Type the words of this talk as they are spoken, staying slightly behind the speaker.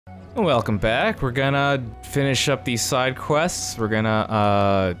Welcome back. We're gonna finish up these side quests. We're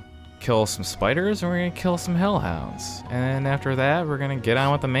gonna kill some spiders and we're gonna kill some hellhounds. And after that, we're gonna get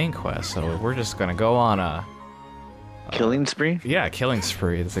on with the main quest. So we're just gonna go on a killing spree? Yeah, killing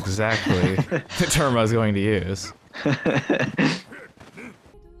spree. That's exactly the term I was going to use.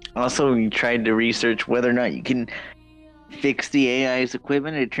 Also, we tried to research whether or not you can fix the AI's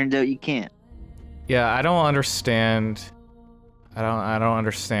equipment, and it turns out you can't. Yeah, I don't understand. I don't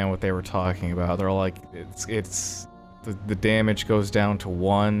understand what they were talking about. They're like, it's the damage goes down to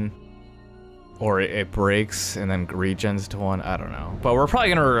 1, or it breaks and then regens to 1. I don't know. But we're probably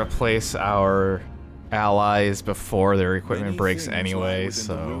gonna replace our allies before their equipment breaks anyway.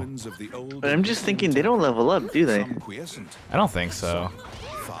 So. But I'm just thinking they don't level up, do they? I don't think so.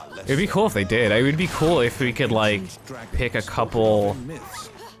 It'd be cool if they did. It would be cool if we could like pick a couple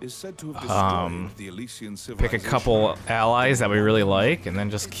allies that we really like and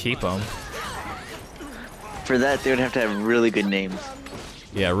then just keep them. For that, they would have to have really good names.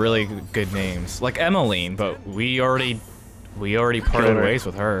 Yeah, really good names. Like Emmeline, but we already parted ways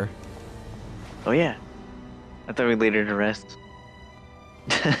with her. Oh yeah. I thought we laid her to rest.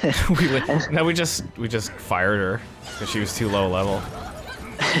 we just fired her because she was too low level.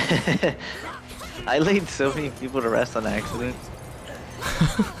 I laid so many people to rest on accident.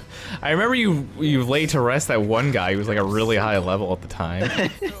 I remember you laid to rest that one guy who was like a really high level at the time.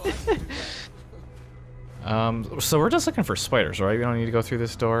 So we're just looking for spiders, right? We don't need to go through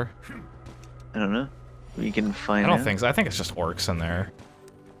this door. I don't know. We can find out. I don't think so. I think it's just orcs in there.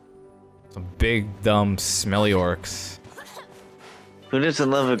 Some big, dumb, smelly orcs. Who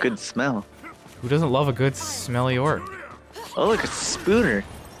doesn't love a good smell? Who doesn't love a good, smelly orc? Oh, look, a spooter.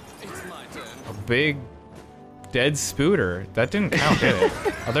 A big, dead spooter. That didn't count, did it?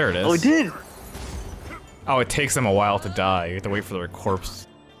 Oh, there it is. Oh, it did. Oh, it takes them a while to die. You have to wait for their corpse.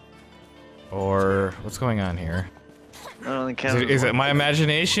 Or what's going on here? Is it my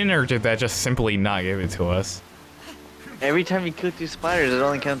imagination, or did that just simply not give it to us? Every time you kill 2 spiders, it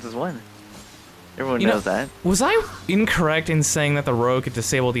only counts as 1. Everyone knows that. Was I incorrect in saying that the rogue could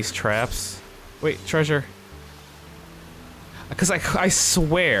disable these traps? Wait, treasure. Because I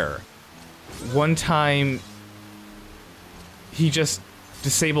swear, one time he just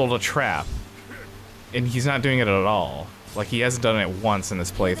disabled a trap, and he's not doing it at all. Like, he hasn't done it once in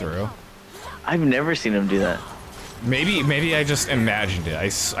this playthrough. I've never seen him do that. Maybe I just imagined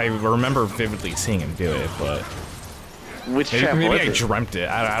it. I remember vividly seeing him do it, but which trap was it? Maybe I dreamt it.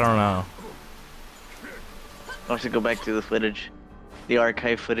 I don't know. I'll have to go back to the footage, the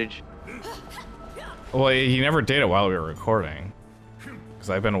archive footage. Well, he never did it while we were recording, because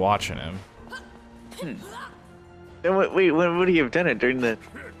I've been watching him. Then wait, when would he have done it? During the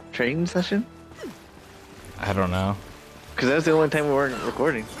training session? I don't know. Because that was the only time we weren't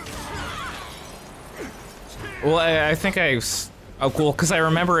recording. Well, I think well, because I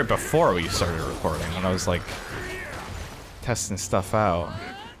remember it before we started recording, when I was like testing stuff out.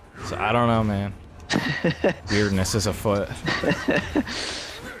 So I don't know, man. Weirdness is afoot.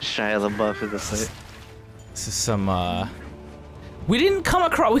 Shia LaBeouf is afoot. This is some, we didn't come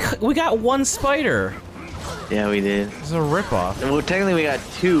across, we got 1 spider. Yeah, we did. This is a ripoff. Well, technically we got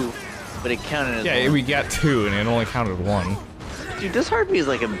 2, but it counted as 1. Yeah, we got 2 and it only counted 1. Dude, this Harpy is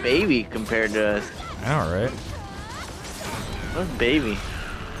like a baby compared to us. I know, right? What a baby.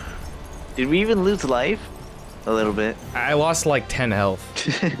 Did we even lose life? A little bit. I lost like 10 health.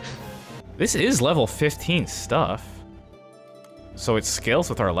 This is level 15 stuff. So it scales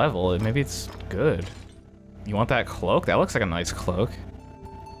with our level, and maybe it's good. You want that cloak? That looks like a nice cloak.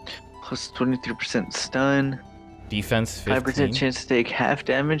 Plus 23% stun. Defense 15. 5% chance to take half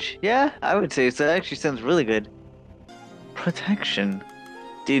damage. Yeah, I would say so. That actually sounds really good. Protection.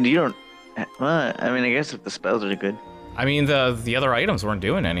 Dude, you don't... Well, I mean, I guess if the spells are good. I mean, the other items weren't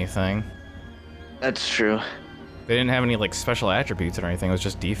doing anything. That's true. They didn't have any, like, special attributes or anything. It was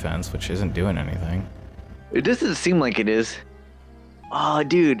just defense, which isn't doing anything. It doesn't seem like it is. Oh,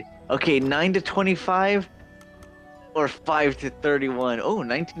 dude. Okay, 9 to 25 or 5 to 31. Oh,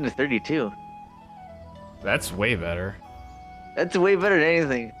 19 to 32. That's way better. That's way better than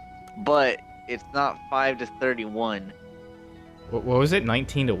anything. But it's not 5 to 31. What was it?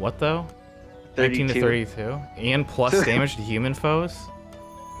 19 to what, though? 32. 19 to 32? And plus damage to human foes?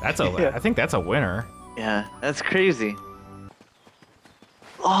 That's a... Yeah. I think that's a winner. Yeah, that's crazy.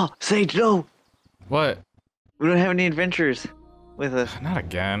 Oh, Sage, no! What? We don't have any adventurers with us. Not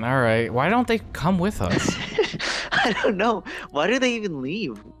again. Alright. Why don't they come with us? I don't know. Why do they even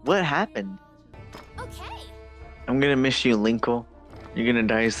leave? What happened? Okay. I'm gonna miss you, Linkle. You're gonna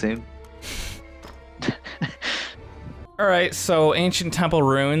die soon. Alright, so ancient temple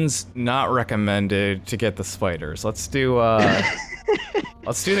ruins, not recommended to get the spiders. Let's do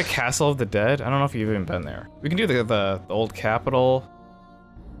let's do the Castle of the Dead. I don't know if you've even been there. We can do the old capital.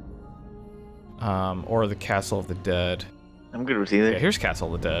 Or the Castle of the Dead. I'm good with either. Yeah, here's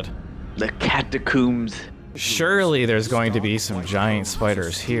Castle of the Dead. The catacombs. Surely there's going to be some giant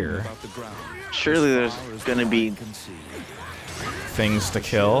spiders here. Surely there's gonna be Things to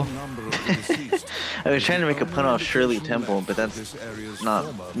kill. I was trying to make a pun off Shirley Temple, but that's not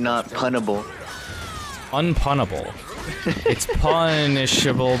punnable. Unpunnable. It's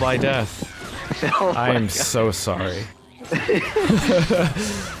punishable by death. Oh I am God. so sorry.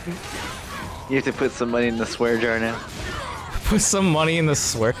 You have to put some money in the swear jar now. Put some money in the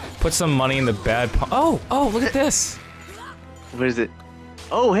swear. Put some money in the bad. Oh, look at this. What is it?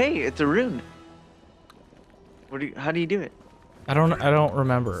 Oh, hey, it's a rune. How do you do it? I don't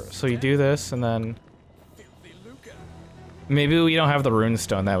remember. So you do this and then maybe we don't have the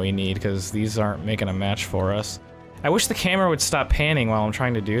runestone that we need because these aren't making a match for us. I wish the camera would stop panning while I'm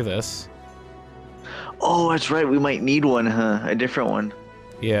trying to do this. Oh, that's right. We might need one, huh? A different one.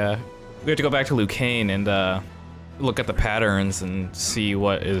 Yeah, we have to go back to Lucane and look at the patterns and see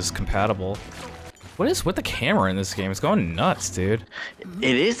what is compatible. What is with the camera in this game? It's going nuts, dude.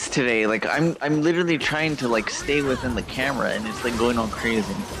 It is today. Like I'm literally trying to like stay within the camera, and it's like going all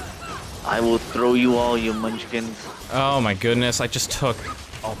crazy. I will throw you all, you munchkins. Oh my goodness! I just took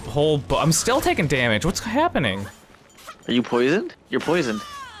a whole. I'm still taking damage. What's happening? Are you poisoned? You're poisoned.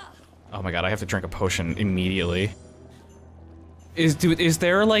 Oh my god! I have to drink a potion immediately. Is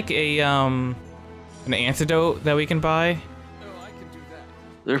there like a an antidote that we can buy?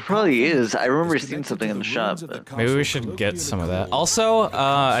 There probably is. I remember seeing something in the shop. But... Maybe we should get some of that. Also,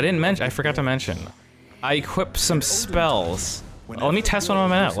 I forgot to mention, I equipped some spells. Oh, let me test one of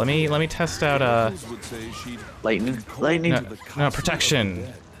them out. Let me test out Lightning. no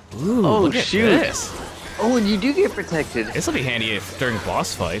protection. Ooh, Oh look at shoot! this. Oh, and you do get protected. This will be handy during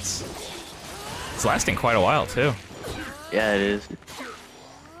boss fights. It's lasting quite a while too. Yeah, it is.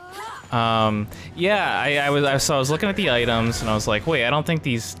 Yeah, I was looking at the items and I was like, wait, I don't think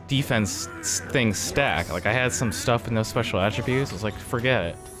these defense things stack. Like I had some stuff with no special attributes. I was like, forget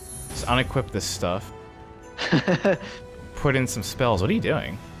it. Just unequip this stuff. Put in some spells. What are you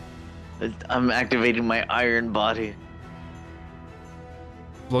doing? I'm activating my iron body.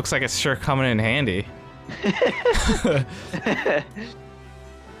 Looks like it's sure coming in handy.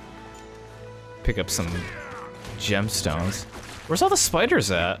 Pick up some gemstones. Where's all the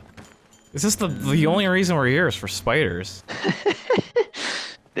spiders at? Is this the only reason we're here is for spiders?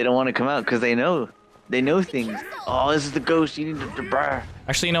 They don't want to come out because they know things. Oh, this is the ghost. You need to brr.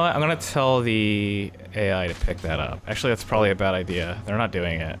 Actually, you know what? I'm gonna tell the AI to pick that up. Actually, that's probably a bad idea. They're not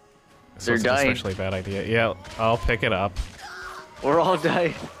doing it. So They're it's dying. especially a bad idea. Yeah, I'll pick it up. We're all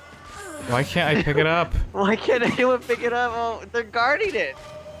dying. Why can't I pick it up? Why can't anyone pick it up? Oh, they're guarding it.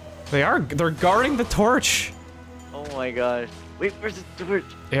 They're guarding the torch. Oh my gosh. Wait, where's the torch?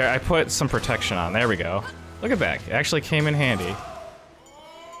 Here, I put some protection on. There we go. Look at that. It actually came in handy.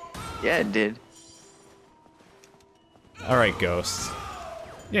 Yeah, it did. All right, ghosts.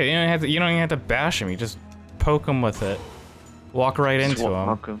 Yeah, you don't even have to bash them. You just poke them with it. Walk right into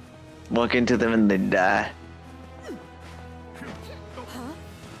them. Walk into them and they die.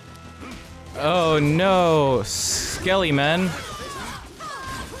 Oh no, Skelly men.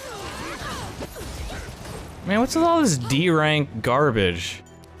 Man, what's with all this D-rank garbage?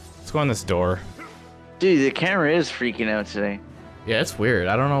 Let's go in this door. Dude, the camera is freaking out today. Yeah, it's weird.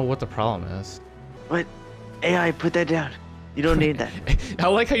 I don't know what the problem is. What? AI, put that down. You don't need that. I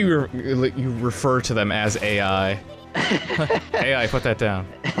like how you refer to them as AI. AI, put that down.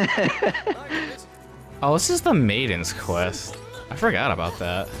 Oh, this is the Maiden's quest. I forgot about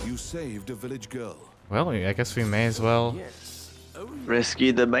that. You saved a village girl. Well, I guess we may as well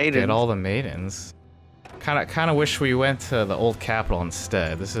Rescue the maiden. get all the maidens. Kind of wish we went to the old capital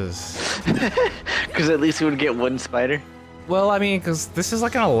instead. This is... Because at least we would get one spider. Well, I mean, because this is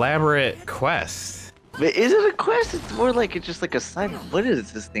like an elaborate quest. But is it a quest? It's more like it's just like a side. What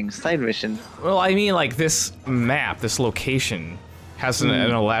is this thing? Side mission. Well, I mean, like this map, this location has an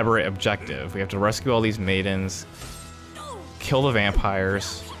elaborate objective. We have to rescue all these maidens, kill the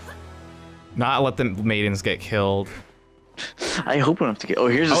vampires, not let the maidens get killed. I hope we don't have to get. Oh,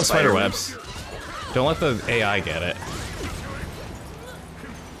 here's a spider webs. Don't let the AI get it.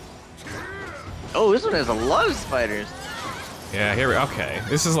 Oh, this one has a lot of spiders. Yeah, okay.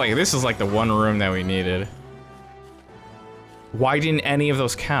 This is like the one room that we needed. Why didn't any of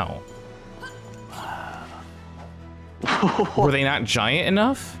those count? Were they not giant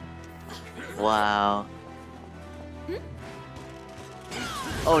enough? Wow.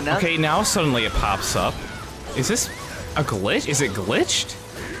 Oh, now. Okay, now suddenly it pops up. Is this a glitch? Is it glitched?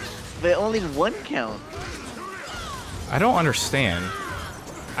 But only one count. I don't understand.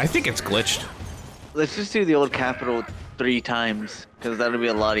 I think it's glitched. Let's just do the old capital 3 times, because that'll be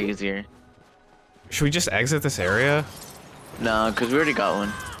a lot easier. Should we just exit this area? No, because we already got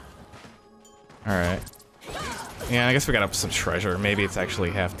one. Alright. Yeah, I guess we got up some treasure. Maybe it's actually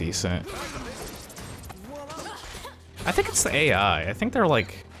half decent. I think it's the AI. I think they're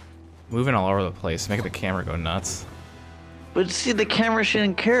like moving all over the place, making the camera go nuts. But see, the camera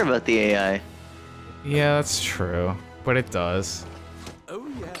shouldn't care about the AI. Yeah, that's true. But it does. Oh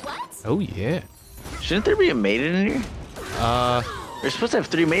yeah. Oh yeah. Shouldn't there be a maiden in here? We're supposed to have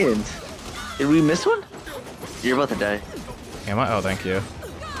 3 maidens. Did we miss one? You're about to die. Am I? Oh, thank you.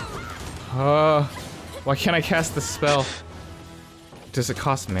 Why can't I cast the spell? Does it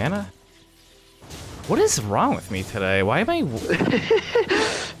cost mana? What is wrong with me today? Why am I...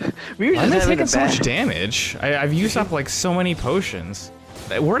 We were Why am I just having taking a so much bad... damage? I've used up like so many potions.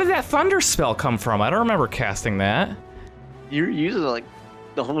 Where did that thunder spell come from? I don't remember casting that. You were using it like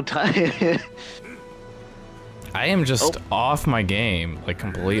the whole time. I am just off my game, like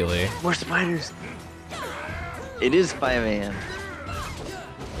completely. More spiders. It is 5 a.m.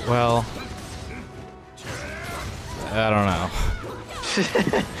 Well... I don't know.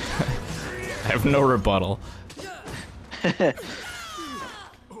 I have no rebuttal.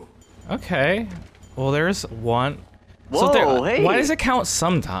 Okay. Well, there's one. Whoa, hey. Why does it count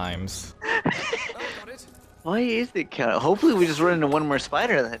sometimes? Why is it count? Hopefully we just run into one more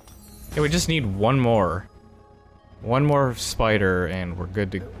spider then. Yeah, we just need one more. One more spider and we're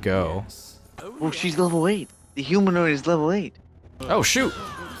good to go. Oh, she's level 8. The humanoid is level 8. Oh, shoot!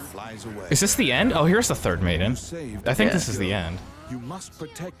 Flies away. Is this the end? Oh, here's the third maiden. You saved I think Yeah. this is the end. You must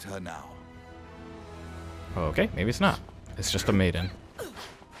protect her now. Okay, maybe it's not. It's just a maiden.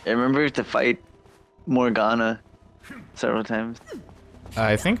 I remember to fight Morgana several times.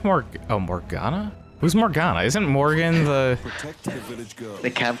 I think Morgana? Who's Morgana? Isn't Morgan the Protect the village girl.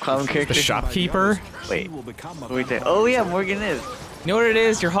 The Capcom character. the shopkeeper? Wait. She will become a Wait there. vampire. Oh yeah, Morgan is. You know what it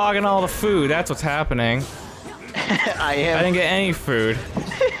is? You're hogging all the food. That's what's happening. I I am. didn't get any food.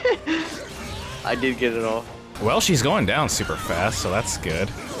 I did get it all. Well, she's going down super fast, so that's good.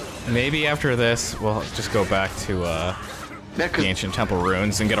 Maybe after this, we'll just go back to Yeah, the 'cause ancient temple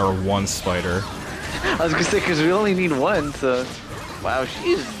ruins and get our one spider. I was gonna say because we only need one. So, wow,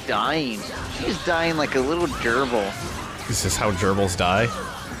 she's dying. She's dying like a little gerbil. This is how gerbils die.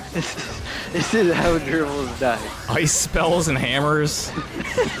 This is how gerbils die. Ice spells and hammers.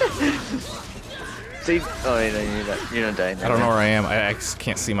 See? Oh wait, no, you're not dying. I don't know where I am. I just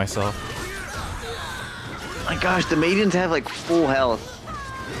can't see myself. My gosh, the maidens have like full health.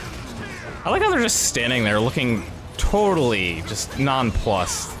 I like how they're just standing there looking totally just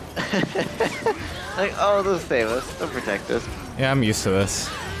nonplussed. Like, oh, they'll save us. They'll protect us. Yeah, I'm used to this.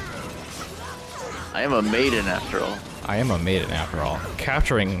 I am a maiden after all. I am a maiden after all.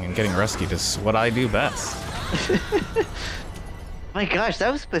 Capturing and getting rescued is what I do best. My gosh,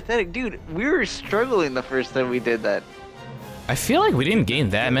 that was pathetic, dude. We were struggling the first time we did that. I feel like we didn't gain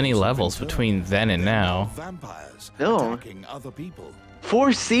that many levels between then and now. Vampires No. attacking other people.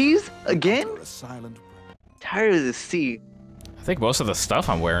 4 C's again? You're a silent. Tired of the C. I think most of the stuff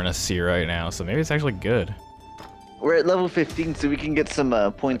I'm wearing is C right now, so maybe it's actually good. We're at level 15, so we can get some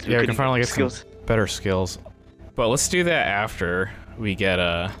points. Yeah, we can finally get skills. some better skills. But let's do that after we get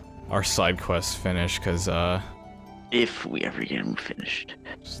our side quests finished, because If we ever get them finished.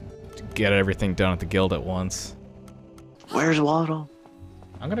 get everything done at the guild at once. Where's Waddle?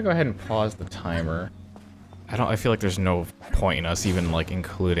 I'm gonna go ahead and pause the timer. I feel like there's no point in us even like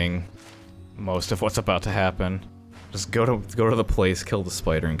including most of what's about to happen. Just go to the place, kill the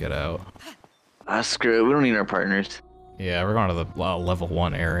spider, and get out. Ah, screw it. We don't need our partners. Yeah, we're going to the level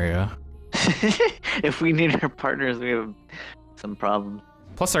 1 area. If we need our partners, we have some problems.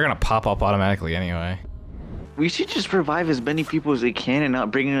 Plus, they're gonna pop up automatically anyway. We should just revive as many people as we can and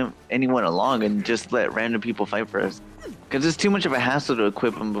not bring anyone along and just let random people fight for us. Because it's too much of a hassle to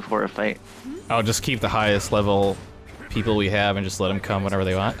equip them before a fight. I'll just keep the highest level people we have and just let them come whenever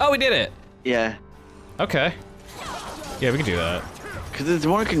they want. Oh, we did it! Yeah. Okay. Yeah, we can do that. Because it's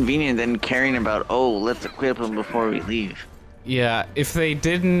more convenient than caring about, oh, let's equip them before we leave. Yeah, if they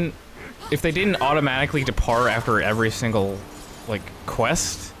didn't automatically depart after every single like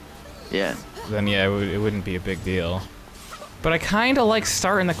quest, Yeah. then yeah, it wouldn't be a big deal. But I kind of like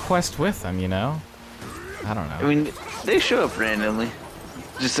starting the quest with them, you know? I don't know. I mean, they show up randomly.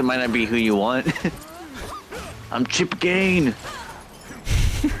 Just it might not be who you want. I'm Chip Gain.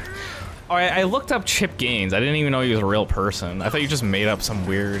 Oh, I looked up Chip Gaines. I didn't even know he was a real person. I thought you just made up some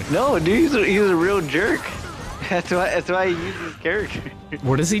weird... No, dude, he's a real jerk. That's why he uses his character.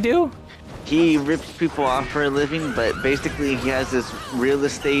 What does he do? He rips people off for a living, but basically he has this real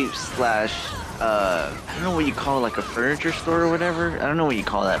estate slash, I don't know what you call it, like a furniture store or whatever. I don't know what you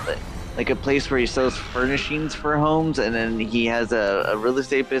call that, but like a place where he sells furnishings for homes, and then he has a real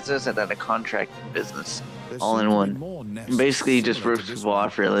estate business and then a contracting business, all in one. And basically, he just rips people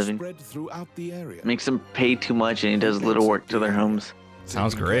off for a living. Makes them pay too much, and he does little work to their homes.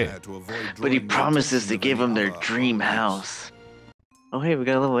 Sounds great. But he promises to give them their dream house. Oh, hey, we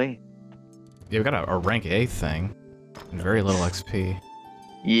got a little way. Yeah, we got a rank A thing. And very little XP.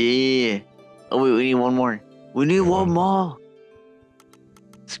 Yeah. Oh, wait, we need one more. We need one more.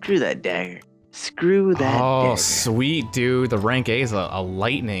 Screw that dagger. Screw that dagger. Oh, sweet, dude. The rank A is a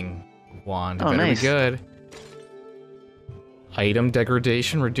lightning wand. It Oh, better nice. be good. Item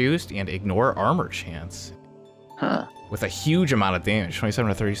degradation reduced and ignore armor chance. Huh. With a huge amount of damage. 27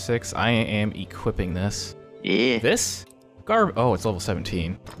 to 36. I am equipping this. Yeah. This? Oh, it's level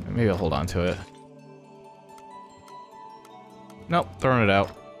 17. Maybe I'll hold on to it. Nope, throwing it out.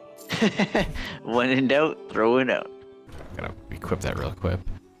 When in doubt, throw it out. Gotta equip that real quick.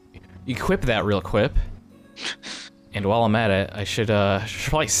 Equip that real quick. And while I'm at it, I should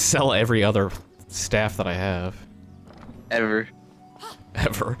probably sell every other staff that I have. Ever.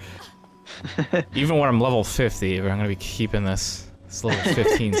 Ever. Even when I'm level 50, I'm gonna be keeping this level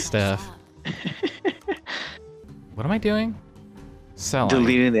 15 staff. What am I doing? Selling.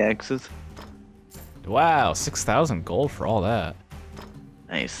 Deleting the X's. Wow, 6,000 gold for all that.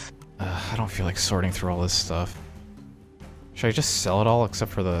 Nice. I don't feel like sorting through all this stuff. Should I just sell it all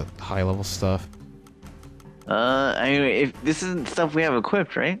except for the high level stuff? I mean, if this isn't stuff we have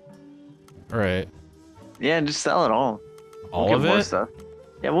equipped, right? Right. Yeah, just sell it all. All we'll of get more it? stuff.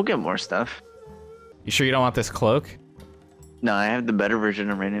 Yeah, we'll get more stuff. You sure you don't want this cloak? No, I have the better version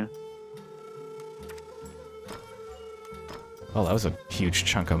of right now. Oh, that was a huge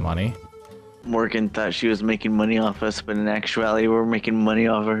chunk of money. Morgan thought she was making money off us, but in actuality, we're making money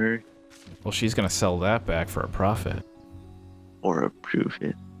off of her. Well, she's gonna sell that back for a profit. Or approve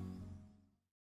it.